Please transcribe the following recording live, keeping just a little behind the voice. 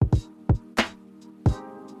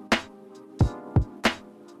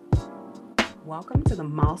Welcome to the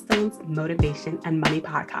Milestones, Motivation, and Money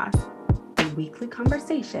podcast, a weekly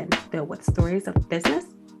conversation filled with stories of business,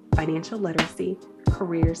 financial literacy,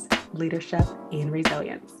 careers, leadership, and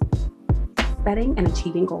resilience. Setting and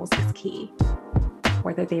achieving goals is key,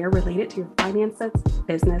 whether they are related to your finances,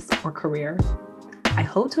 business, or career. I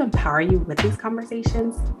hope to empower you with these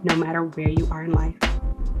conversations no matter where you are in life.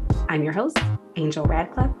 I'm your host, Angel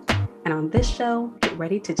Radcliffe, and on this show, get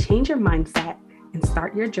ready to change your mindset and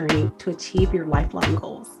start your journey to achieve your lifelong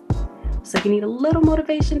goals. So if you need a little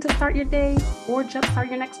motivation to start your day or jumpstart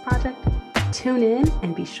your next project, tune in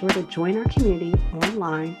and be sure to join our community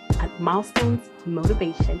online at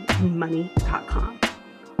milestonsmotivationandmoney.com.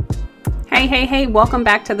 Hey, welcome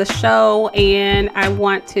back to the show. And I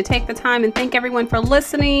want to take the time and thank everyone for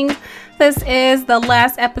listening. This is the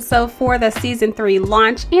last episode for the season 3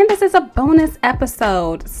 launch, and this is a bonus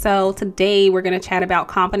episode. So today we're going to chat about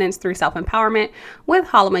confidence through self-empowerment with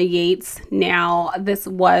Halima Yates. Now, this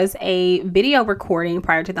was a video recording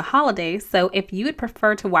prior to the holidays. So if you would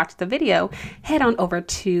prefer to watch the video, head on over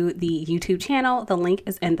to the YouTube channel. The link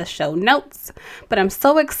is in the show notes. But I'm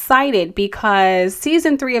so excited because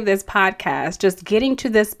season 3 of this podcast, just getting to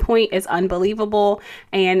this point is unbelievable.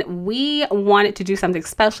 And we wanted to do something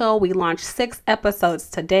special. We launched 6 episodes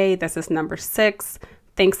today. This is number 6.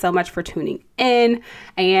 Thanks so much for tuning in,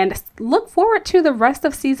 and look forward to the rest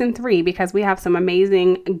of season 3 because we have some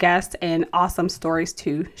amazing guests and awesome stories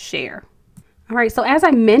to share. All right, so as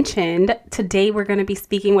I mentioned, today we're going to be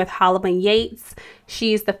speaking with Halima Yates.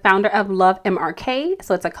 She's the founder of Love MRK.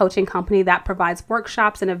 So it's a coaching company that provides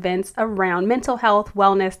workshops and events around mental health,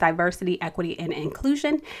 wellness, diversity, equity, and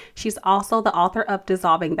inclusion. She's also the author of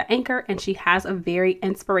Dissolving the Anchor, and she has a very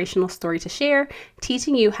inspirational story to share,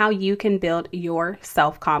 teaching you how you can build your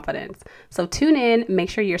self-confidence. So tune in, make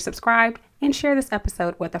sure you're subscribed, and share this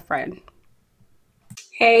episode with a friend.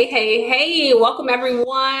 Hey, welcome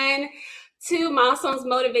everyone to Milestones,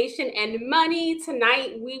 Motivation, and Money.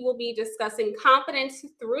 Tonight, we will be discussing confidence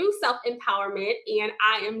through self-empowerment, and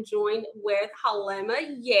I am joined with Halima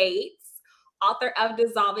Yates, author of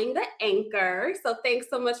Dissolving the Anchor. So thanks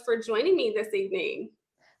so much for joining me this evening.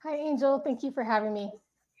 Hi, Angel. Thank you for having me.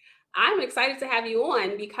 I'm excited to have you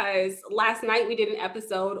on because last night we did an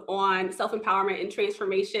episode on self-empowerment and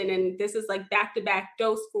transformation, and this is like back-to-back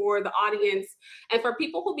dose for the audience and for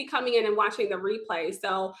people who'll be coming in and watching the replay.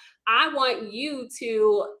 So I want you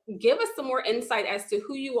to give us some more insight as to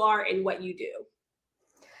who you are and what you do.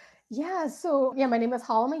 My name is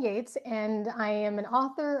Halima Yates, and I am an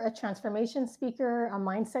author, a transformation speaker, a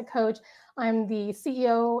mindset coach. I'm the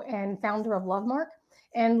CEO and founder of Lovemark.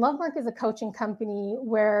 And Lovemark is a coaching company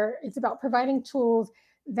where it's about providing tools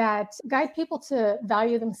that guide people to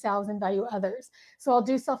value themselves and value others. So I'll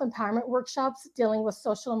do self-empowerment workshops dealing with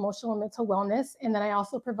social, emotional, and mental wellness. And then I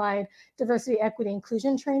also provide diversity, equity,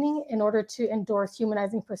 inclusion training in order to endorse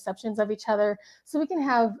humanizing perceptions of each other so we can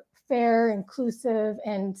have fair, inclusive,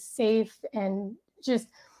 and safe, and just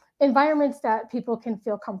environments that people can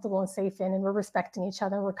feel comfortable and safe in, and we're respecting each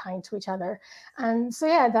other, we're kind to each other. And so,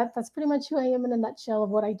 that's pretty much who I am in a nutshell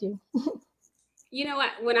of what I do. You know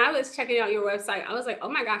what? When I was checking out your website, I was like, oh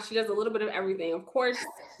my gosh, she does a little bit of everything. Of course,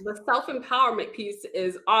 the self-empowerment piece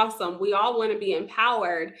is awesome. We all want to be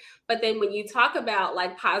empowered. But then when you talk about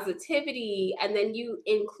like positivity and then you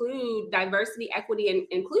include diversity, equity, and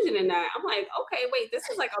inclusion in that, I'm like, okay, wait, this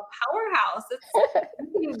is like a powerhouse.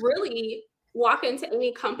 You can really walk into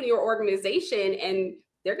any company or organization and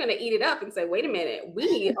they're going to eat it up and say, wait a minute, we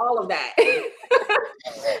need all of that.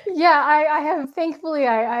 I have, thankfully,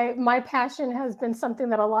 my passion has been something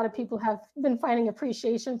that a lot of people have been finding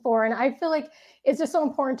appreciation for. And I feel like it's just so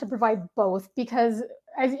important to provide both because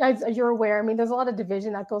as you're aware, I mean, there's a lot of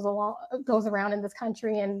division that goes around in this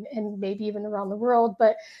country and maybe even around the world,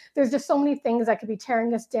 but there's just so many things that could be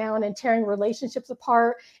tearing us down and tearing relationships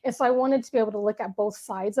apart. And so I wanted to be able to look at both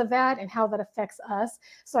sides of that and how that affects us.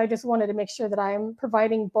 So I just wanted to make sure that I'm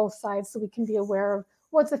providing both sides so we can be aware of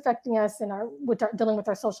what's affecting us in dealing with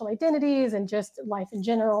our social identities and just life in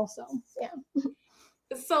general. So, yeah.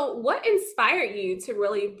 So what inspired you to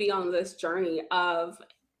really be on this journey of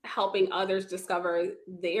helping others discover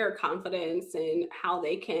their confidence and how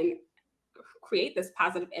they can create this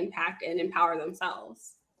positive impact and empower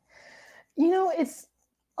themselves? It's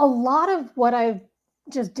a lot of what I've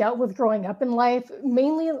just dealt with growing up in life,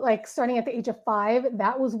 mainly like starting at the age of 5.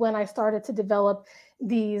 That was when I started to develop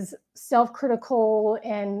these self-critical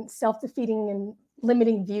and self-defeating and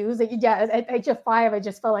limiting views. At age of 5, I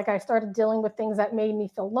just felt like I started dealing with things that made me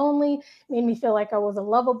feel lonely, made me feel like I was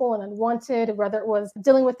unlovable and unwanted, whether it was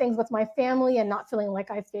dealing with things with my family and not feeling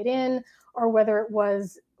like I fit in, or whether it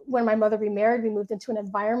was when my mother remarried, we moved into an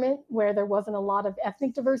environment where there wasn't a lot of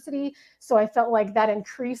ethnic diversity. So I felt like that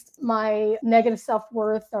increased my negative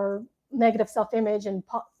self-worth or negative self-image and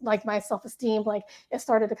like my self-esteem. Like it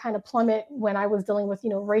started to kind of plummet when I was dealing with,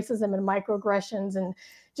 racism and microaggressions and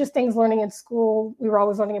just things learning in school. We were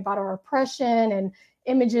always learning about our oppression and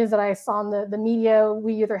images that I saw in the media.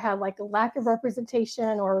 We either had like a lack of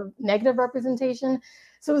representation or negative representation.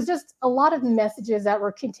 So it was just a lot of messages that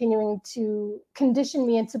were continuing to condition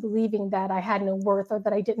me into believing that I had no worth or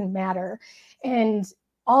that I didn't matter. And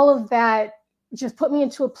all of that just put me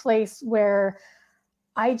into a place where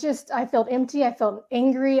I felt empty. I felt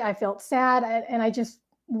angry. I felt sad. And I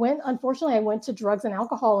went to drugs and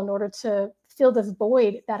alcohol in order to fill this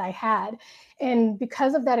void that I had. And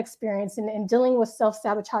because of that experience and dealing with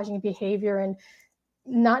self-sabotaging behavior and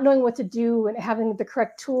not knowing what to do and having the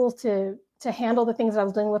correct tools to handle the things that I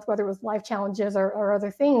was dealing with, whether it was life challenges or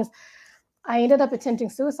other things, I ended up attempting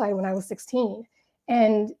suicide when I was 16.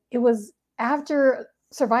 And it was after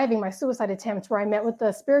surviving my suicide attempt where I met with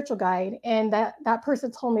the spiritual guide. And that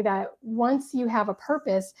person told me that once you have a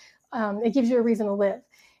purpose, it gives you a reason to live.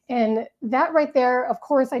 And that right there, of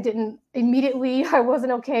course, I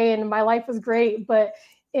wasn't okay and my life was great, but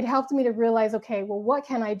it helped me to realize, okay, well, what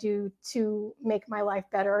can I do to make my life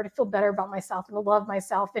better or to feel better about myself and to love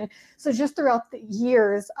myself? And so just throughout the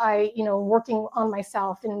years, working on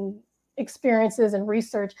myself and experiences and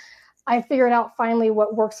research, I figured out finally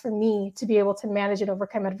what works for me to be able to manage and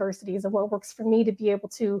overcome adversities and what works for me to be able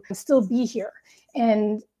to still be here.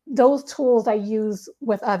 And those tools I use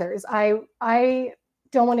with others. I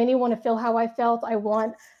don't want anyone to feel how I felt. I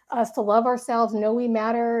want us to love ourselves, know we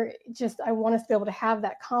matter. I want us to be able to have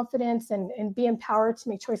that confidence and be empowered to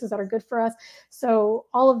make choices that are good for us. So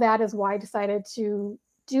all of that is why I decided to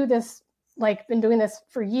do this, like been doing this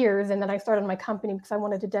for years. And then I started my company because I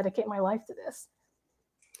wanted to dedicate my life to this.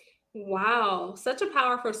 Wow, such a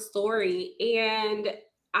powerful story. And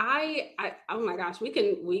I oh my gosh, we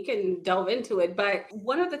can delve into it. But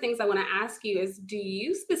one of the things I want to ask you is, do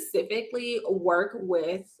you specifically work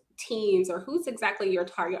with teens, or who's exactly your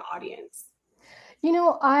target audience?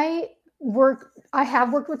 I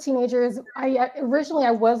have worked with teenagers. Originally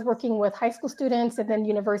I was working with high school students and then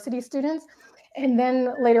university students. And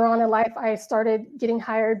then later on in life, I started getting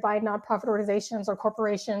hired by nonprofit organizations or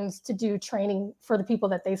corporations to do training for the people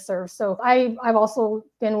that they serve. So I've also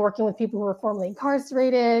been working with people who are formerly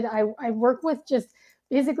incarcerated. I work with just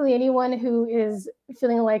basically anyone who is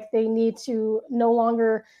feeling like they need to no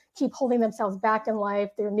longer keep holding themselves back in life.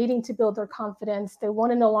 They're needing to build their confidence. They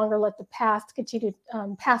want to no longer let the past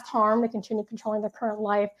harm to continue controlling their current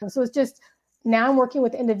life. And so it's just, now I'm working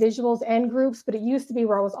with individuals and groups, but it used to be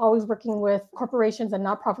where I was always working with corporations and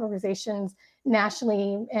nonprofit organizations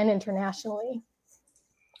nationally and internationally.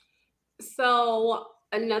 So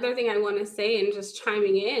another thing I want to say, and just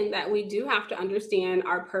chiming in, that we do have to understand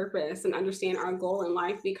our purpose and understand our goal in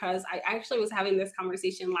life, because I actually was having this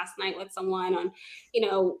conversation last night with someone on,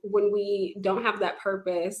 when we don't have that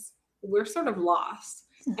purpose, we're sort of lost.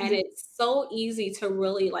 And it's so easy to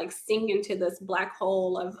really like sink into this black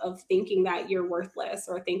hole of thinking that you're worthless,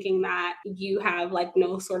 or thinking that you have like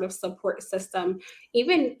no sort of support system,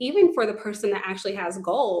 even for the person that actually has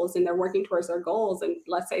goals and they're working towards their goals. And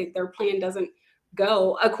let's say their plan doesn't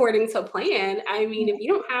go according to plan. I mean, if you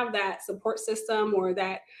don't have that support system or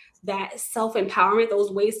that self-empowerment,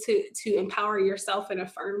 those ways to empower yourself and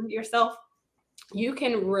affirm yourself, you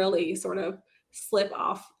can really sort of slip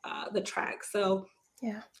off the track. So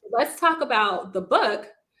yeah, let's talk about the book,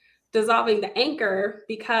 Dissolving the Anchor,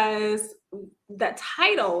 because the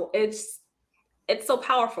title it's so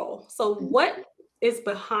powerful. So what is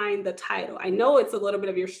behind the title? I know it's a little bit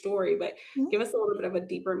of your story, but give us a little bit of a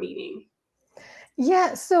deeper meaning.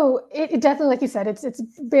 Yeah, so it definitely, like you said, it's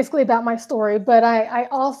basically about my story, but I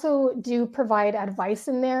also do provide advice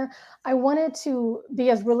in there. I wanted to be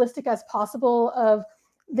as realistic as possible of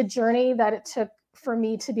the journey that it took for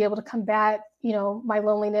me to be able to combat, my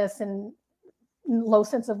loneliness and low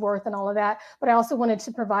sense of worth and all of that. But I also wanted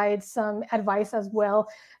to provide some advice as well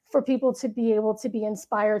for people to be able to be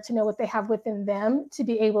inspired, to know what they have within them, to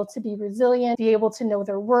be able to be resilient, be able to know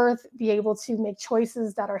their worth, be able to make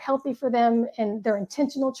choices that are healthy for them and their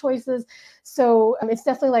intentional choices. So it's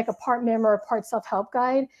definitely like a part memoir, a part self-help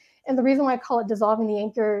guide. And the reason why I call it Dissolving the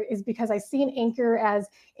Anchor is because I see an anchor as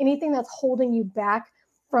anything that's holding you back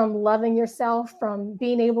from loving yourself, from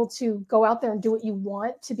being able to go out there and do what you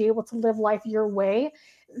want, to be able to live life your way.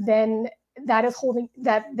 Then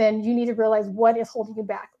you need to realize what is holding you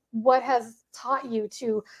back. What has taught you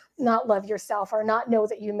to not love yourself or not know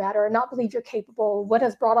that you matter or not believe you're capable? What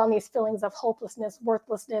has brought on these feelings of hopelessness,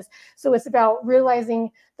 worthlessness? So it's about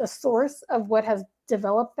realizing the source of what has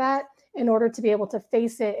developed that in order to be able to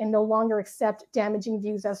face it and no longer accept damaging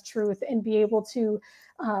views as truth, and be able to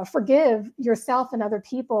forgive yourself and other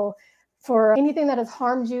people for anything that has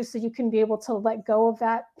harmed you, so you can be able to let go of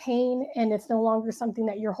that pain and it's no longer something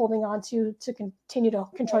that you're holding on to continue to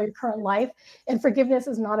control your current life. And forgiveness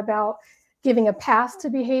is not about giving a pass to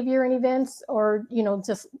behavior and events, or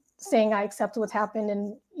just saying I accept what's happened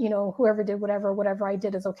and whoever did whatever I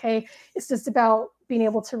did is okay. It's just about being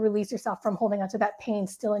able to release yourself from holding on to that pain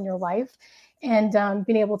still in your life, and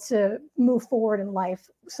being able to move forward in life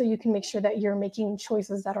so you can make sure that you're making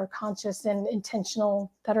choices that are conscious and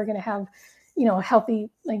intentional, that are going to have healthy,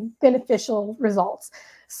 like beneficial results.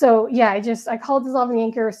 So yeah, I call it dissolving the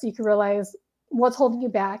anchor, so you can realize what's holding you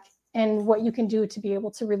back and what you can do to be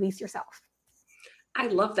able to release yourself. I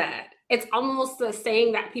love that. It's almost the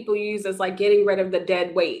saying that people use as like getting rid of the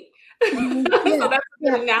dead weight. Yeah, So that's a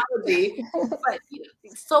yeah. good analogy. But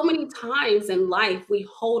so many times in life we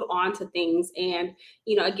hold on to things, and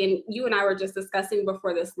again, you and I were just discussing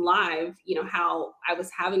before this live, how I was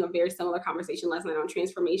having a very similar conversation last night on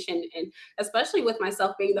transformation, and especially with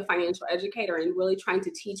myself being the financial educator and really trying to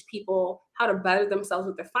teach people how to better themselves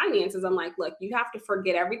with their finances. I'm like, look, you have to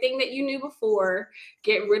forget everything that you knew before,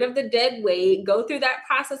 get rid of the dead weight, go through that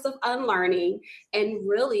process of unlearning, and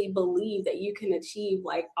really believe that you can achieve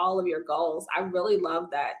like all of your goals. I really love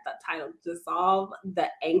that title, Dissolve the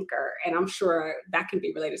Anchor. And I'm sure that can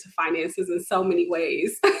be related to finances in so many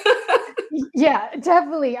ways. Yeah,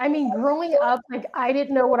 definitely. I mean, growing up, like I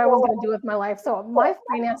didn't know what I was going to do with my life. So my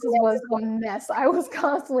finances was a mess. I was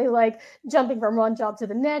constantly like jumping from one job to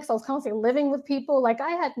the next. I was constantly living with people. Like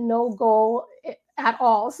I had no goal at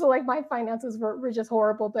all. So like my finances were just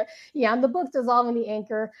horrible. But yeah, in the book Dissolving the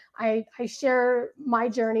Anchor, I share my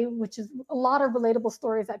journey, which is a lot of relatable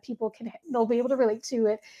stories that they'll be able to relate to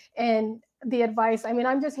it. And the advice, I mean,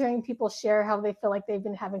 I'm just hearing people share how they feel like they've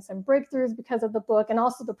been having some breakthroughs because of the book, and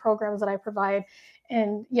also the programs that I provide.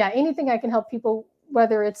 And yeah, anything I can help people,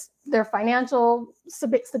 whether it's their financial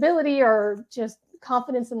stability or just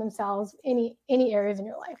confidence in themselves, any areas in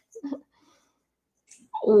your life.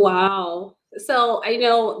 Wow. So I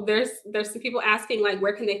know there's some people asking like,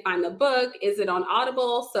 where can they find the book? Is it on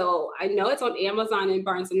Audible? So I know it's on Amazon and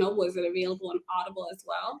Barnes and Noble. Is it available on Audible as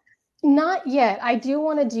well? Not yet. I do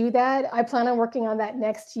want to do that. I plan on working on that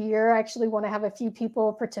next year. I actually want to have a few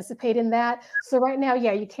people participate in that. So right now,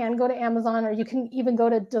 yeah, you can go to Amazon, or you can even go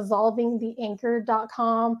to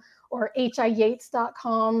dissolvingtheanchor.com or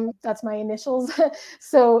hiyates.com. That's my initials.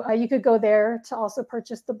 So you could go there to also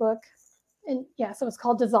purchase the book. And yeah, so it's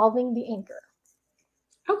called Dissolving the Anchor.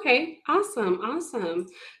 Okay, awesome, awesome.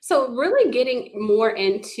 So really getting more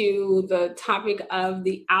into the topic of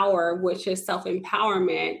the hour, which is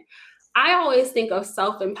self-empowerment. I always think of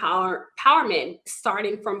self-empowerment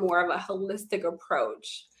starting from more of a holistic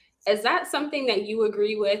approach. Is that something that you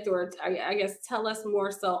agree with, or I guess tell us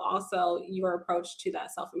more so also your approach to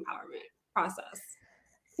that self-empowerment process?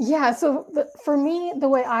 Yeah, so for me, the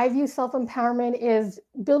way I view self empowerment is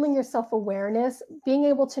building your self awareness, being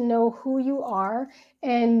able to know who you are,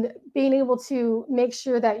 and being able to make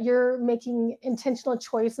sure that you're making intentional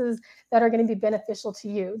choices that are going to be beneficial to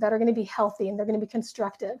you, that are going to be healthy, and they're going to be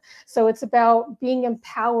constructive. So it's about being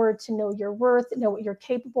empowered to know your worth, know what you're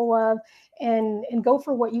capable of, and go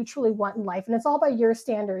for what you truly want in life. And it's all by your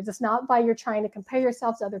standards. It's not by you're trying to compare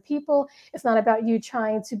yourself to other people. It's not about you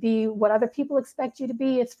trying to be what other people expect you to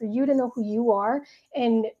be. It's for you to know who you are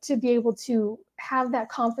and to be able to have that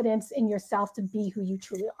confidence in yourself to be who you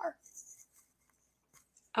truly are.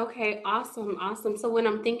 Okay, awesome, awesome. So when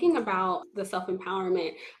I'm thinking about the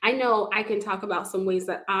self-empowerment, I know I can talk about some ways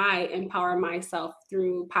that I empower myself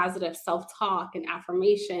through positive self-talk and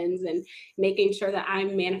affirmations and making sure that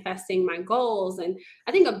I'm manifesting my goals. And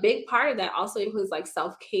I think a big part of that also includes like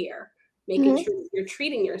self-care, making Mhm. sure you're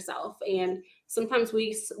treating yourself. And sometimes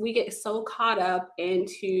we get so caught up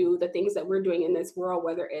into the things that we're doing in this world,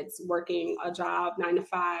 whether it's working a job 9 to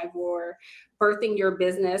 5 or birthing your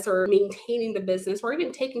business or maintaining the business or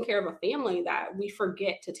even taking care of a family, that we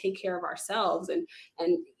forget to take care of ourselves and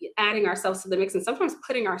adding ourselves to the mix and sometimes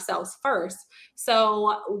putting ourselves first.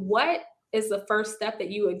 So what is the first step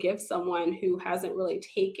that you would give someone who hasn't really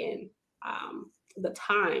taken the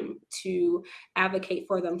time to advocate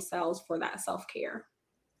for themselves for that self-care?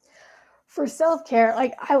 For self-care,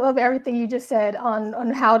 like I love everything you just said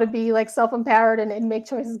on how to be like self-empowered and make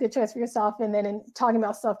choices, good choice for yourself. And then in talking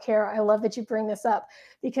about self-care, I love that you bring this up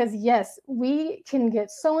because yes, we can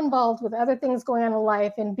get so involved with other things going on in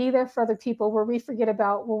life and be there for other people where we forget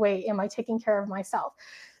about, well, wait, am I taking care of myself?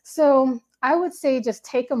 So I would say just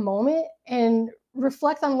take a moment and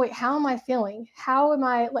reflect on, wait, how am I feeling? How am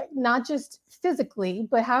I, like, not just physically,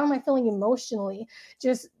 but how am I feeling emotionally?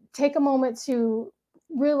 Just take a moment to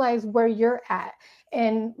realize where you're at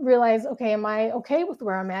and realize, okay, am I okay with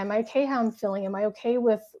where I'm at? Am I okay how I'm feeling? Am I okay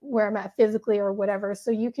with where I'm at physically or whatever?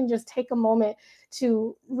 So you can just take a moment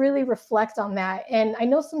to really reflect on that. And I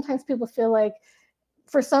know sometimes people feel like,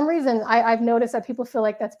 for some reason, I've noticed that people feel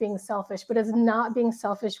like that's being selfish, but it's not being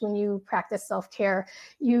selfish when you practice self-care.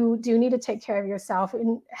 You do need to take care of yourself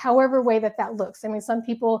in however way that that looks. I mean, some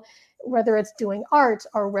people, whether it's doing art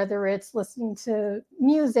or whether it's listening to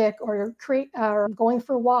music or create or going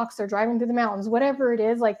for walks or driving through the mountains, whatever it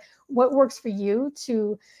is, like what works for you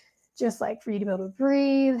to just like for you to be able to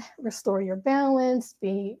breathe, restore your balance,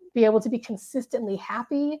 be able to be consistently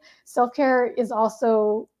happy. Self-care is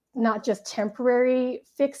also not just temporary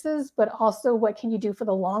fixes, but also what can you do for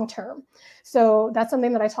the long term. So that's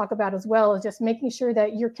something that I talk about as well, is just making sure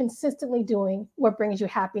that you're consistently doing what brings you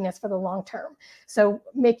happiness for the long term. So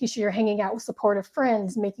making sure you're hanging out with supportive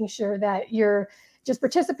friends, making sure that you're just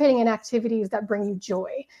participating in activities that bring you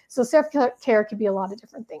joy. So self-care could be a lot of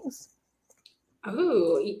different things.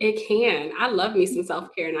 Oh, it can. I love me some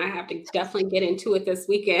self-care, and I have to definitely get into it this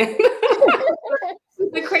weekend.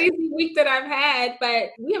 The crazy week that I've had, but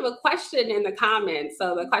we have a question in the comments.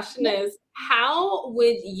 So the question is, how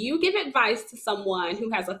would you give advice to someone who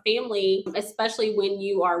has a family, especially when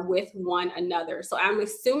you are with one another? So I'm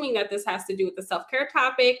assuming that this has to do with the self-care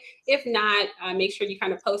topic. If not, make sure you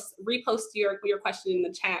kind of repost your question in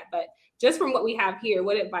the chat. But just from what we have here,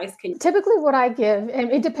 what advice can you? Typically what I give,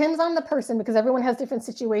 and it depends on the person because everyone has different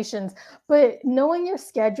situations, but knowing your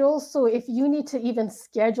schedule. So if you need to even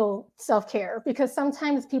schedule self-care, because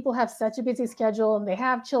sometimes people have such a busy schedule and they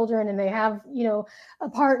have children and they have, a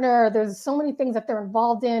partner, there's so many things that they're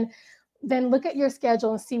involved in, then look at your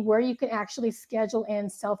schedule and see where you can actually schedule in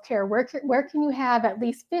self-care. Where can you have at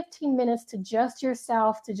least 15 minutes to just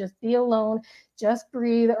yourself, to just be alone, just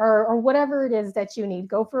breathe, or whatever it is that you need.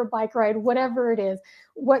 Go for a bike ride, whatever it is.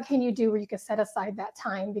 What can you do where you can set aside that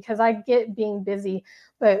time? Because I get being busy,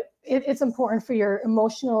 but it's important for your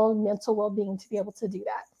emotional, mental well-being to be able to do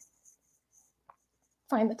that.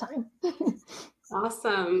 Find the time.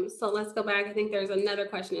 Awesome. So let's go back. I think there's another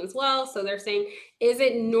question as well. So they're saying, is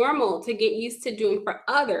it normal to get used to doing for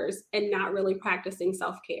others and not really practicing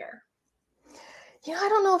self-care? I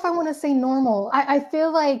don't know if I want to say normal. I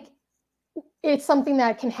feel like it's something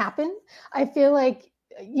that can happen. I feel like,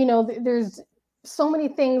 there's so many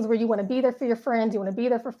things where you want to be there for your friends, you want to be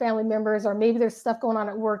there for family members, or maybe there's stuff going on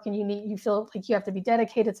at work and you feel like you have to be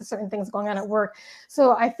dedicated to certain things going on at work.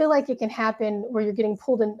 So I feel like it can happen where you're getting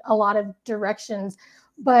pulled in a lot of directions,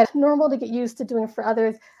 but normal to get used to doing for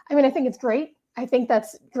others. I mean, I think it's great. I think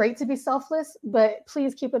that's great to be selfless, but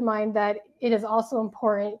please keep in mind that it is also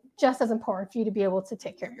important, just as important for you to be able to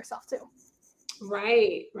take care of yourself too.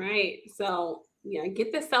 Right, right. So yeah,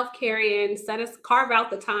 get the self-care in, carve out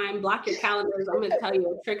the time, block your calendars. I'm gonna tell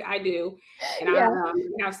you a trick I do. And I Yeah.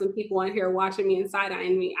 have some people on here watching me and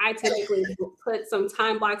side-eyeing me. I typically put some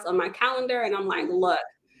time blocks on my calendar and I'm like, look,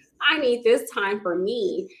 I need this time for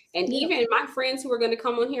me. And Yeah. even my friends who are going to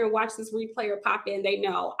come on here and watch this replay or pop in, they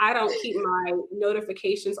know I don't keep my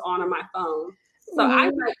notifications on my phone. So I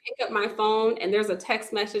Mhm. might pick up my phone and there's a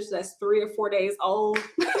text message that's 3 or 4 days old.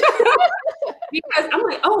 Because I'm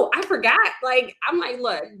like, oh, I forgot. Like, I'm like,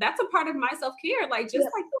 look, that's a part of my self-care. Like, just Yeah.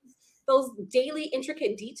 like those daily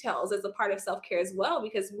intricate details as a part of self-care as well,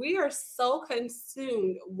 because we are so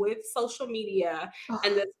consumed with social media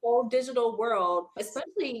and Oh, this whole digital world,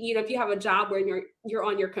 especially, if you have a job where you're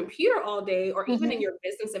on your computer all day, or even in mhm. your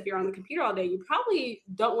business, if you're on the computer all day, you probably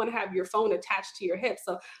don't want to have your phone attached to your hip.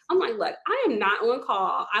 So I'm like, look, I am not on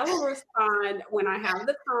call. I will respond when I have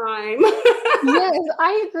the time. Yes,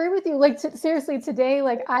 I agree with you. Like, seriously, today,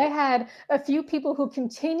 like, I had a few people who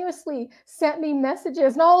continuously sent me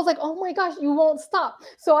messages, and I was like, "Oh my gosh, you won't stop!"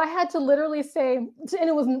 So I had to literally say, and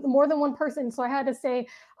it was more than one person. So I had to say,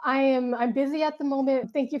 I'm busy at the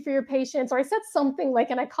moment. Thank you for your patience." Or I said something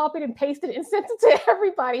like, and I copied and pasted it and sent it to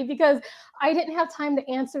everybody because I didn't have time to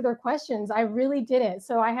answer their questions. I really didn't.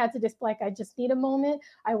 So I had to just like, I just need a moment.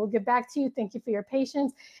 I will get back to you. Thank you for your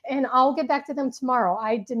patience, and I'll get back to them tomorrow.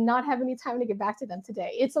 I did not have any time to get back to them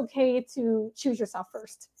today. It's okay to choose yourself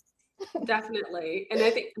first. Definitely. And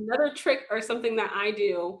I think another trick or something that I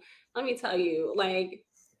do, let me tell you, like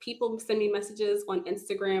people send me messages on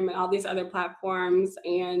Instagram and all these other platforms.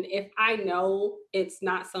 And if I know it's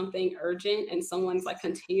not something urgent and someone's like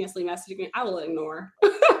continuously messaging me, I will ignore.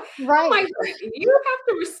 I'm Right. like, you have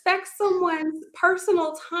to respect someone's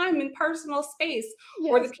personal time and personal space.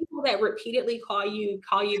 Or the Yes. people that repeatedly call you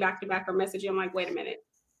back to back or message you. I'm like, wait a minute,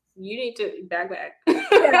 you need to back.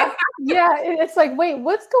 Yeah. Yeah. It's like, wait,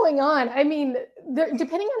 what's going on? I mean,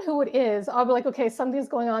 depending on who it is, I'll be like, okay, something's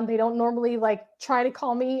going on. They don't normally like try to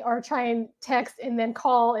call me or try and text and then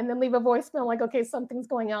call and then leave a voicemail. Like, okay, something's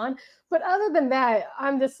going on. But other than that,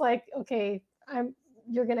 I'm just like, okay,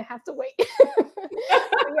 you're going to have to wait.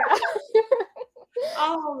 Yeah.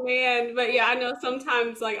 Oh man, but yeah, I know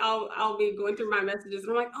sometimes like I'll be going through my messages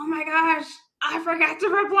and I'm like, oh my gosh, I forgot to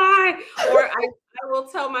reply. Or I will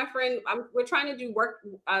tell my friend we're trying to do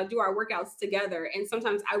our workouts together, and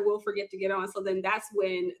sometimes I will forget to get on. So then that's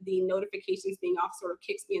when the notifications being off sort of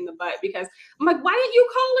kicks me in the butt, because I'm like, why didn't you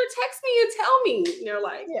call or text me and tell me? And they're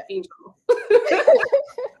like, Yeah. Angel.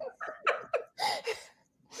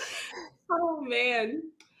 Oh man.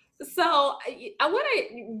 So I want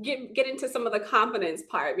to get into some of the confidence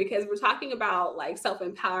part, because we're talking about like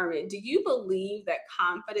self-empowerment. Do you believe that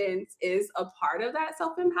confidence is a part of that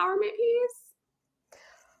self-empowerment piece?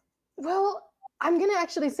 Well, I'm going to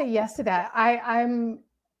actually say yes to that.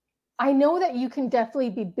 I know that you can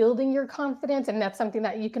definitely be building your confidence, and that's something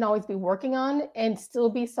that you can always be working on and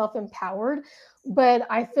still be self-empowered. But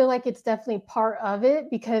I feel like it's definitely part of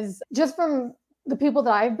it, because just from the people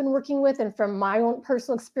that I've been working with and from my own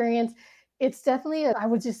personal experience, it's definitely, I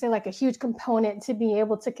would just say, like a huge component to being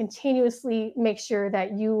able to continuously make sure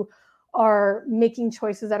that you are making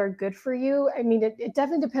choices that are good for you. I mean, it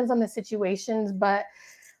definitely depends on the situations, but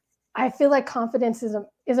I feel like confidence is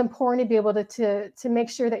important to be able to make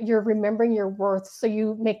sure that you're remembering your worth, so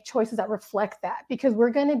you make choices that reflect that, because we're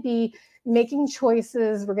going to be making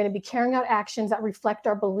choices, we're going to be carrying out actions that reflect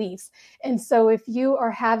our beliefs. And so if you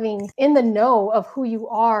are having in the know of who you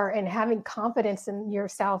are and having confidence in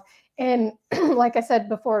yourself, and like I said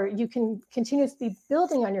before, you can continuously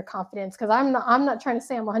building on your confidence, because I'm not trying to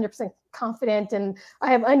say I'm 100% confident and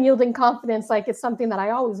I have unyielding confidence, like it's something that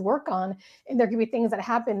I always work on, and there could be things that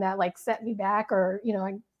happen that like set me back, or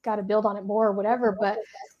I got to build on it more or whatever. But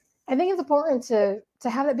I think it's important to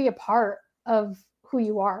have it be a part of who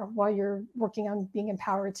you are while you're working on being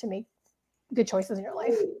empowered to make good choices in your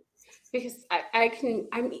life. Because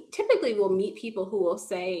typically will meet people who will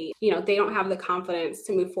say, they don't have the confidence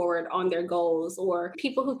to move forward on their goals, or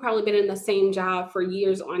people who've probably been in the same job for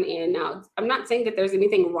years on end. Now, I'm not saying that there's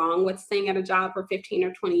anything wrong with staying at a job for 15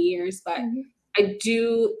 or 20 years, but Mhm. I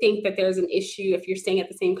do think that there's an issue if you're staying at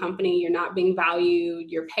the same company, you're not being valued,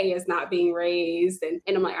 your pay is not being raised. And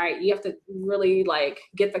I'm like, all right, you have to really like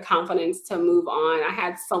get the confidence to move on. I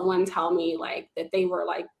had someone tell me like that they were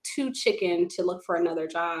like too chicken to look for another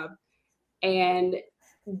job, and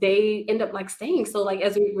they end up like staying. So like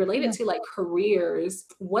as we relate it Yeah. to like careers,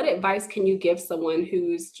 what advice can you give someone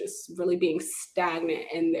who's just really being stagnant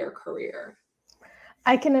in their career?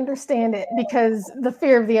 I can understand it, because the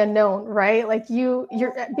fear of the unknown, right? Like you're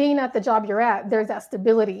being at the job you're at, there's that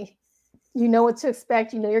stability. You know what to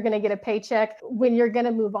expect, you're going to get a paycheck. When you're going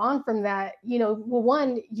to move on from that, well,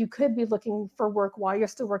 one, you could be looking for work while you're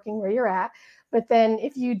still working where you're at. But then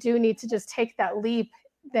if you do need to just take that leap,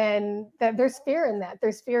 then that there's fear in that.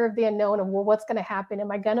 There's fear of the unknown of, well, what's going to happen?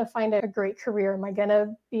 Am I going to find a great career? Am I going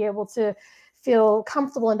to be able to feel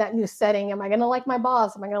comfortable in that new setting? Am I going to like my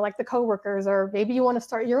boss? Am I going to like the coworkers? Or maybe you want to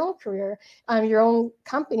start your own career, your own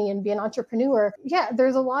company, and be an entrepreneur. Yeah,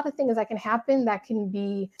 there's a lot of things that can happen that can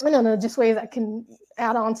be, I don't know, just ways that can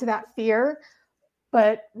add on to that fear.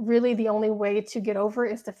 But really, the only way to get over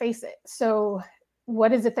it is to face it. So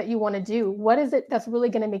what is it that you want to do? What is it that's really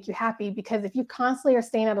going to make you happy? Because if you constantly are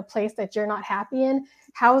staying at a place that you're not happy in,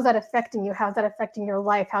 how is that affecting you? How's that affecting your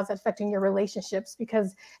life? How's that affecting your relationships?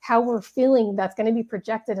 Because how we're feeling, that's going to be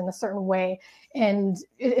projected in a certain way. And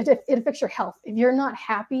it affects your health. If you're not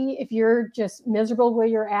happy, if you're just miserable where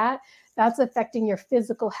you're at, that's affecting your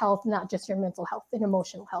physical health, not just your mental health and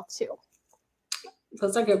emotional health too.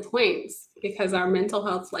 Those are good points, because our mental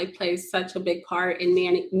health like plays such a big part in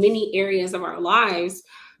many areas of our lives,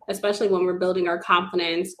 especially when we're building our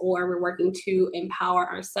confidence or we're working to empower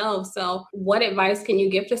ourselves. So what advice can you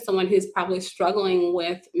give to someone who's probably struggling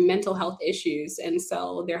with mental health issues, and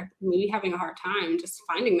so they're maybe having a hard time just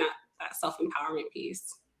finding that self-empowerment piece?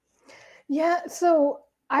 Yeah, so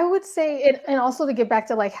I would say it, and also to get back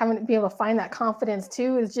to like having to be able to find that confidence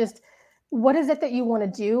too, is just what is it that you want to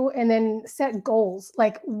do, and then set goals.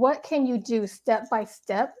 Like what can you do step by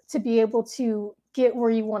step to be able to get where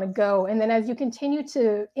you want to go. And then as you continue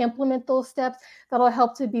to implement those steps, that'll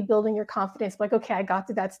help to be building your confidence. Like, okay, I got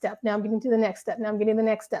to that step. Now I'm getting to the next step. Now I'm getting the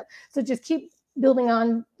next step. So just keep building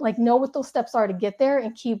on, like, know what those steps are to get there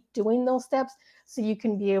and keep doing those steps so you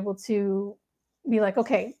can be able to be like,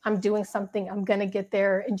 okay, I'm doing something, I'm going to get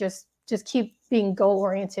there, and just keep being goal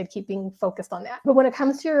oriented, keep being focused on that. But when it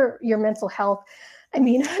comes to your mental health, I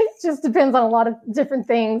mean, it just depends on a lot of different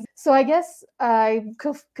things. So I guess I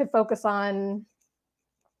could focus on,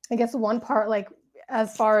 I guess one part, like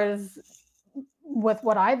as far as with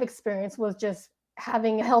what I've experienced, was just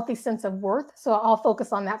having a healthy sense of worth. So I'll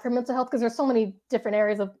focus on that for mental health, because there's so many different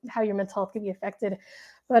areas of how your mental health can be affected.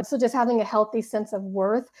 But so just having a healthy sense of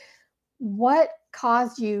worth. What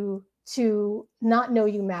caused you to not know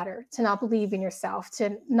you matter, to not believe in yourself,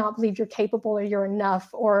 to not believe you're capable or you're enough,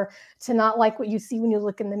 or to not like what you see when you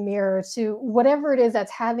look in the mirror, to whatever it is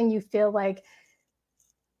that's having you feel like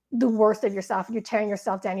the worst of yourself, you're tearing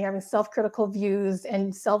yourself down, you're having self-critical views,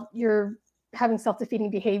 and you're having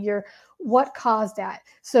self-defeating behavior. What caused that?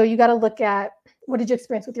 So you got to look at, what did you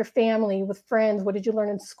experience with your family, with friends? What did you learn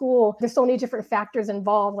in school? There's so many different factors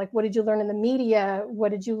involved. Like, what did you learn in the media?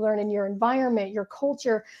 What did you learn in your environment, your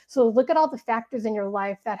culture? So look at all the factors in your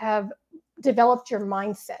life that have developed your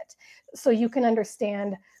mindset, so you can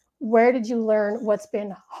understand, where did you learn what's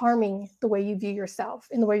been harming the way you view yourself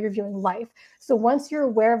and the way you're viewing life. So once you're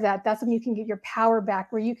aware of that, that's when you can get your power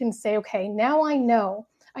back, where you can say, okay, now I know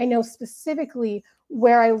specifically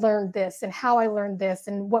where I learned this and how I learned this,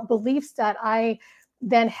 and what beliefs that I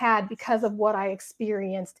then had because of what I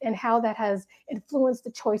experienced, and how that has influenced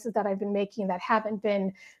the choices that I've been making that haven't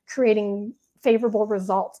been creating favorable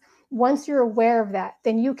results. Once you're aware of that,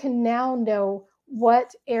 then you can now know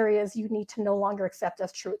what areas you need to no longer accept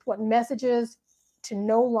as truth, what messages to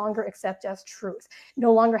no longer accept as truth,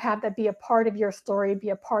 no longer have that be a part of your story, be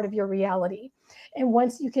a part of your reality. And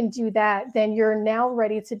once you can do that, then you're now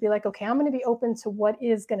ready to be like, okay, I'm going to be open to what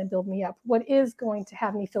is going to build me up, what is going to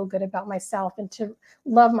have me feel good about myself, and to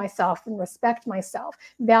love myself and respect myself,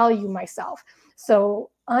 value myself.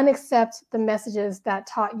 So unaccept the messages that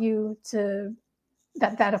taught you to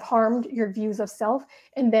that have harmed your views of self,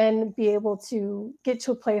 and then be able to get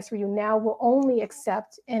to a place where you now will only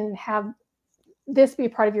accept and have this be a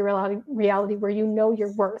part of your reality, where you know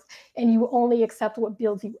your worth, and you only accept what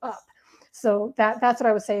builds you up. So that's what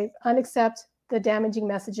I would say. Unaccept the damaging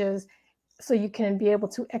messages, so you can be able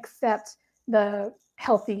to accept the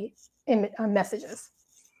healthy messages.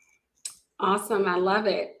 Awesome. I love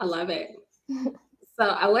it. So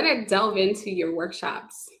I want to delve into your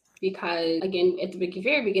workshops, because again, at the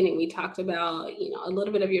very beginning, we talked about, a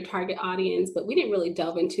little bit of your target audience, but we didn't really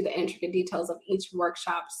delve into the intricate details of each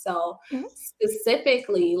workshop. So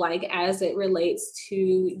specifically, like as it relates to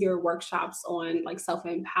your workshops on like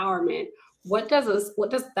self-empowerment, what does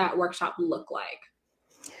that workshop look like?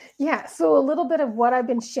 Yeah, so a little bit of what I've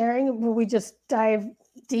been sharing, where we just dive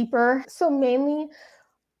deeper. So mainly,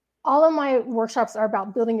 all of my workshops are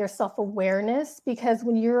about building your self-awareness, because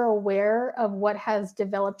when you're aware of what has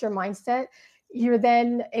developed your mindset, you're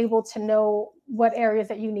then able to know what areas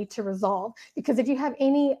that you need to resolve. Because if you have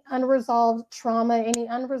any unresolved trauma, any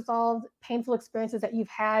unresolved painful experiences that you've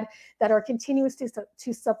had that are continuous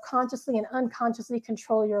to subconsciously and unconsciously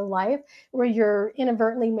control your life, where you're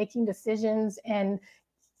inadvertently making decisions and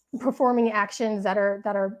performing actions that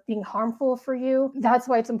are being harmful for you, that's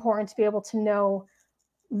why it's important to be able to know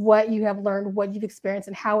what you have learned, what you've experienced,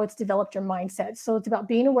 and how it's developed your mindset. So it's about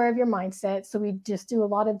being aware of your mindset. So we just do a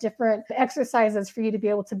lot of different exercises for you to be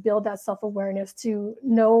able to build that self-awareness, to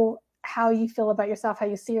know how you feel about yourself, how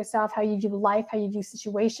you see yourself, how you view life, how you view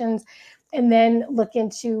situations, and then look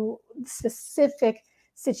into specific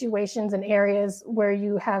situations and areas where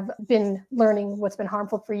you have been learning what's been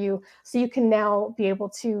harmful for you. So you can now be able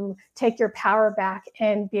to take your power back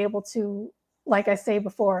and be able to, like I say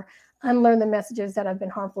before, unlearn the messages that have been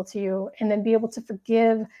harmful to you, and then be able to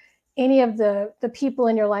forgive any of the people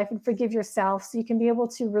in your life and forgive yourself, so you can be able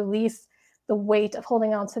to release the weight of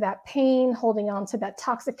holding on to that pain, holding on to that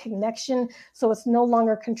toxic connection, so it's no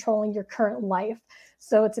longer controlling your current life.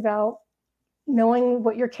 So it's about knowing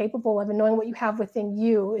what you're capable of and knowing what you have within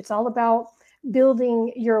you. It's all about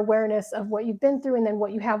building your awareness of what you've been through, and then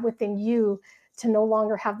what you have within you, to no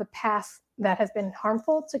longer have the past that has been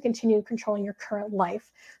harmful to continue controlling your current life.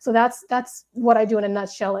 So that's what I do in a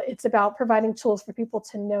nutshell. It's about providing tools for people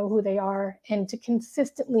to know who they are and to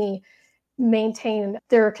consistently maintain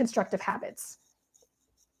their constructive habits.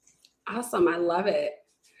 Awesome. I love it.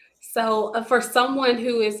 So, for someone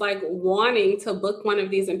who is like wanting to book one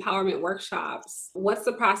of these empowerment workshops, what's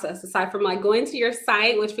the process aside from like going to your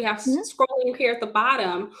site, which we have Mhm. scrolling here at the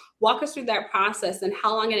bottom? Walk us through that process and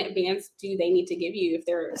how long in advance do they need to give you if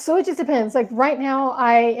they're So it just depends. Like right now,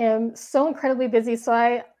 I am so incredibly busy. So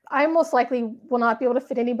I most likely will not be able to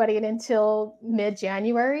fit anybody in until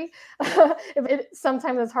mid-January.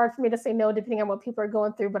 Sometimes it's hard for me to say no depending on what people are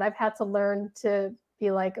going through, but I've had to learn to be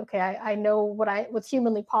like, okay, I know what's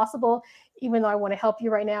humanly possible, even though I want to help you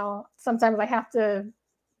right now. Sometimes I have to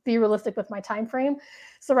be realistic with my time frame.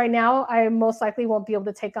 So right now, I most likely won't be able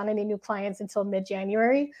to take on any new clients until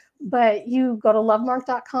mid-January. But you go to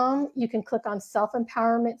lovemark.com, you can click on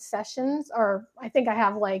self-empowerment sessions, or I think I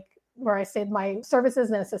have like where I say my services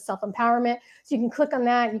and then it says self-empowerment. So you can click on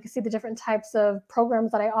that, and you can see the different types of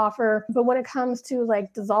programs that I offer. But when it comes to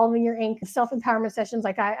like dissolving your ink, self-empowerment sessions,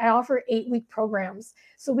 like I offer 8-week programs.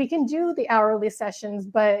 So we can do the hourly sessions,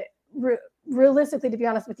 but realistically, to be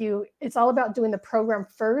honest with you, it's all about doing the program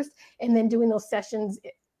first and then doing those sessions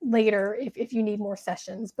later if you need more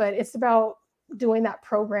sessions. But it's about doing that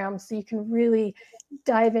program so you can really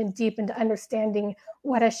dive in deep into understanding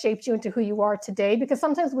what has shaped you into who you are today, because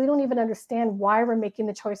sometimes we don't even understand why we're making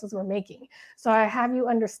the choices we're making. So I have you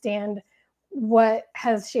understand what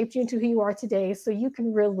has shaped you into who you are today so you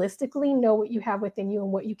can realistically know what you have within you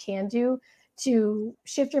and what you can do to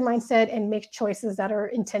shift your mindset and make choices that are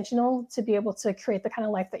intentional to be able to create the kind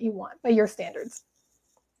of life that you want by your standards.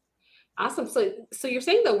 awesome. So you're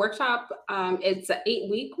saying the workshop, it's an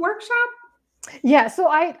 8-week workshop? Yeah, so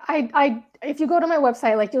if you go to my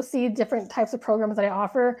website, like you'll see different types of programs that I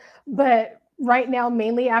offer. But right now,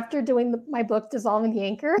 mainly after doing my book, Dissolving the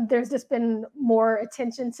Anchor, there's just been more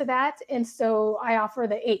attention to that. And so I offer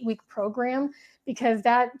the 8-week program because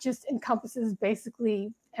that just encompasses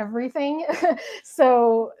basically everything.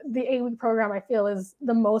 So the 8-week program I feel is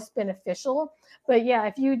the most beneficial. But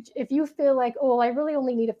yeah, if you feel like, oh, well, I really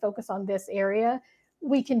only need to focus on this area,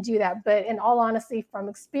 we can do that. But in all honesty, from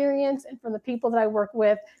experience and from the people that I work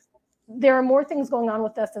with, there are more things going on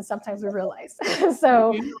with us than sometimes we realize.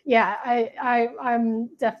 So Mhm. yeah, I'm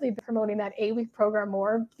definitely promoting that 8-week program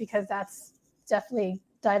more because that's definitely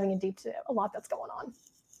diving in deep to a lot that's going on.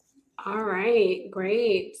 All right,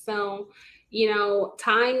 great. So,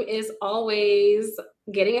 time is always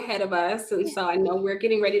getting ahead of us. And Yeah. so I know we're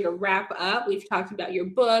getting ready to wrap up. We've talked about your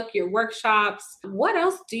book, your workshops. What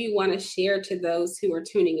else do you want to share to those who are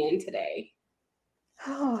tuning in today?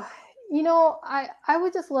 Oh, I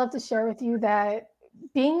would just love to share with you that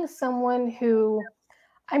being someone who,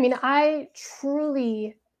 I mean, I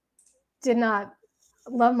truly did not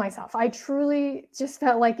love myself. I truly just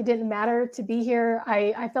felt like it didn't matter to be here.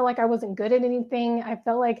 I felt like I wasn't good at anything. I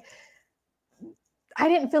felt like I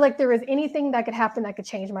didn't feel like there was anything that could happen that could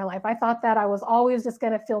change my life. I thought that I was always just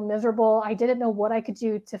going to feel miserable. I didn't know what I could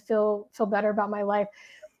do to feel better about my life.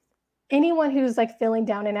 Anyone who's like feeling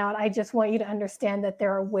down and out, I just want you to understand that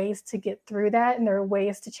there are ways to get through that and there are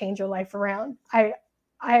ways to change your life around. I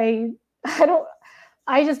I don't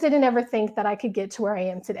I just didn't ever think that I could get to where I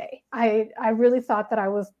am today. I really thought that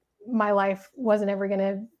my life wasn't ever going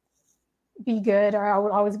to be good or I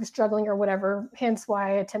would always be struggling or whatever, hence why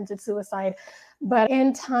I attempted suicide. But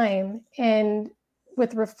in time and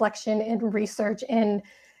with reflection and research and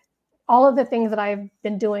all of the things that I've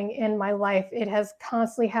been doing in my life, it has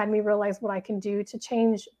constantly had me realize what I can do to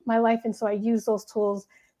change my life. And so I use those tools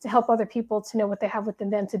to help other people to know what they have within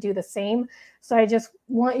them to do the same. So I just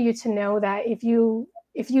want you to know that if you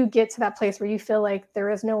get to that place where you feel like there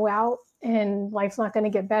is no out and life's not going to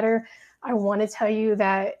get better, I want to tell you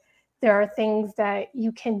that there are things that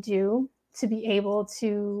you can do to be able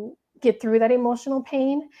to get through that emotional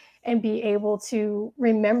pain and be able to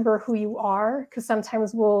remember who you are, because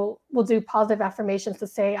sometimes we'll do positive affirmations to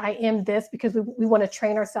say I am this because we want to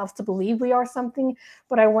train ourselves to believe we are something,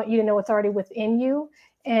 but I want you to know it's already within you.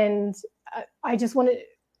 And I just want to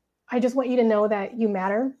I just want you to know that you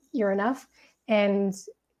matter, you're enough. And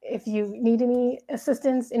if you need any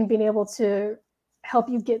assistance in being able to help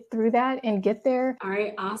you get through that and get there, All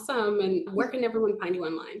right, awesome. And where can everyone find you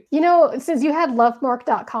online? since you had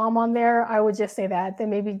lovemark.com on there, I would just say that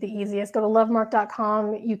may be the easiest. Go to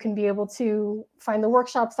lovemark.com. You can be able to find the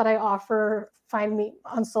workshops that I offer, find me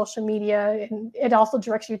on social media, and it also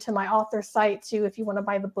directs you to my author site too if you want to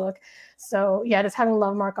buy the book. So yeah, just having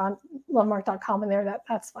lovemark.com in there,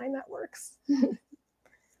 that's fine. That works.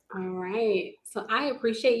 All right. So I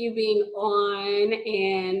appreciate you being on.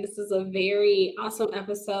 And this is a very awesome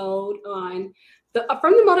episode on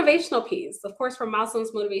from the motivational piece, of course, from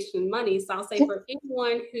Milestones Motivation and Money. So I'll say for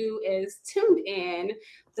anyone who is tuned in,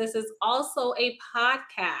 this is also a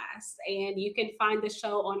podcast, and you can find the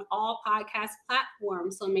show on all podcast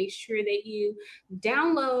platforms. So make sure that you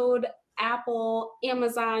download Apple,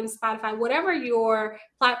 Amazon, Spotify, whatever your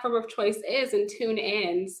platform of choice is, and tune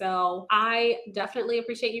in. So I definitely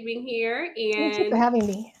appreciate you being here. And thank you for having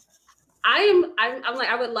me. I'm like,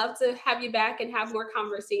 I would love to have you back and have more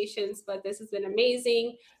conversations, but this has been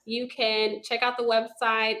amazing. You can check out the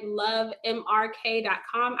website,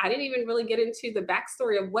 lovemrk.com. I didn't even really get into the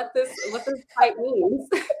backstory of what this site means.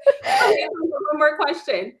 One more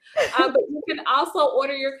question. But you can also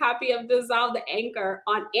order your copy of Dissolve the Anchor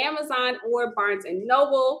on Amazon or Barnes &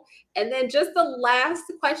 Noble. And then just the last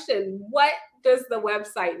question, what does the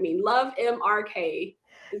website mean? Love MRK.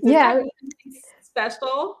 Yeah.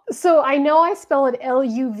 Special? So I know I spell it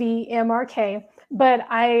LUVMRK, but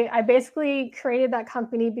I basically created that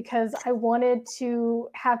company because I wanted to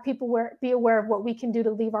have people be aware of what we can do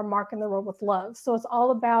to leave our mark in the world with love. So it's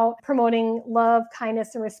all about promoting love,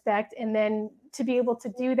 kindness, and respect. And then to be able to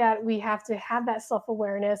do that, we have to have that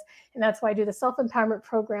self-awareness. And that's why I do the self-empowerment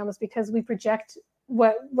programs, because we project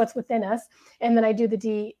what's within us. And then I do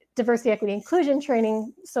the diversity, equity, inclusion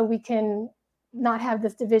training so we can not have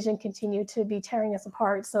this division continue to be tearing us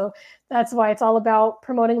apart. So that's why it's all about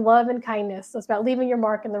promoting love and kindness. So it's about leaving your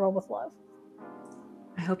mark in the world with love.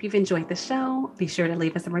 I hope you've enjoyed the show. Be sure to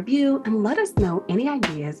leave us a review and let us know any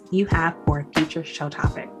ideas you have for a future show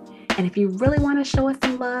topic. And if you really want to show us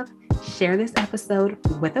some love, share this episode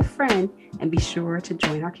with a friend and be sure to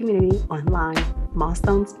join our community online,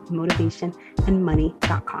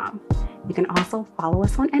 milestonesmotivationandmoney.com. You can also follow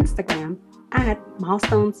us on Instagram at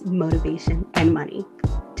Milestones Motivation and Money.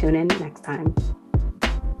 Tune in next time.